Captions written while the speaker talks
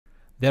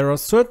There are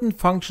certain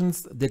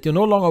functions that you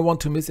no longer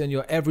want to miss in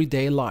your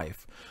everyday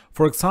life.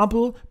 For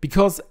example,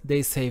 because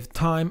they save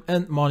time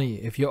and money.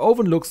 If your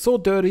oven looks so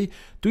dirty,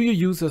 do you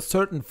use a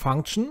certain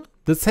function?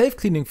 The safe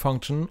cleaning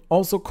function,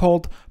 also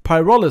called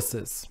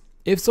pyrolysis.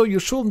 If so, you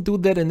shouldn't do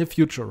that in the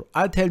future.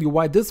 I'll tell you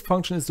why this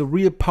function is a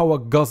real power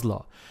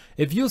guzzler.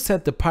 If you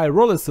set the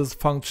pyrolysis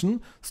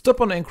function, stop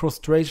on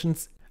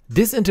incrustations,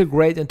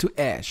 disintegrate into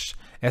ash.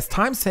 As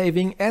time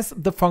saving as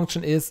the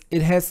function is,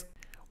 it has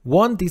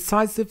one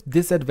decisive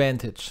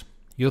disadvantage.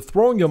 You're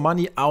throwing your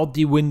money out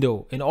the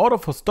window. In order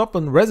for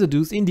stubborn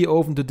residues in the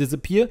oven to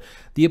disappear,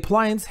 the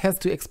appliance has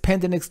to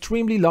expend an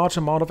extremely large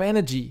amount of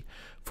energy.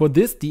 For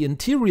this, the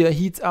interior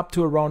heats up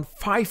to around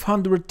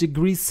 500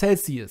 degrees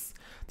Celsius.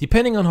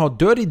 Depending on how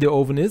dirty the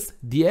oven is,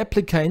 the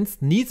appliance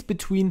needs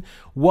between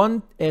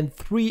 1 and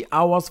 3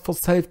 hours for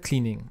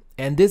self-cleaning.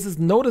 And this is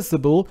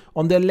noticeable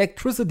on the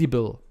electricity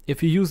bill.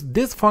 If you use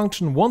this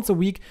function once a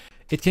week,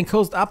 it can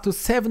cost up to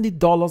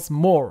 $70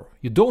 more.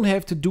 You don't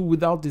have to do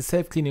without the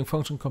self-cleaning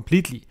function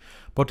completely,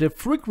 but the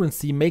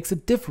frequency makes a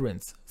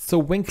difference. So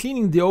when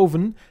cleaning the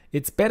oven,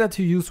 it's better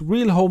to use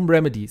real home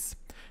remedies.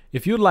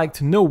 If you'd like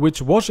to know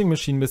which washing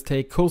machine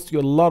mistake cost you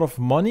a lot of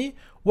money,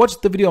 watch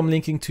the video I'm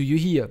linking to you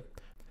here.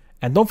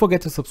 And don't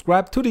forget to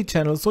subscribe to the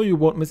channel so you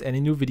won't miss any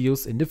new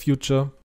videos in the future.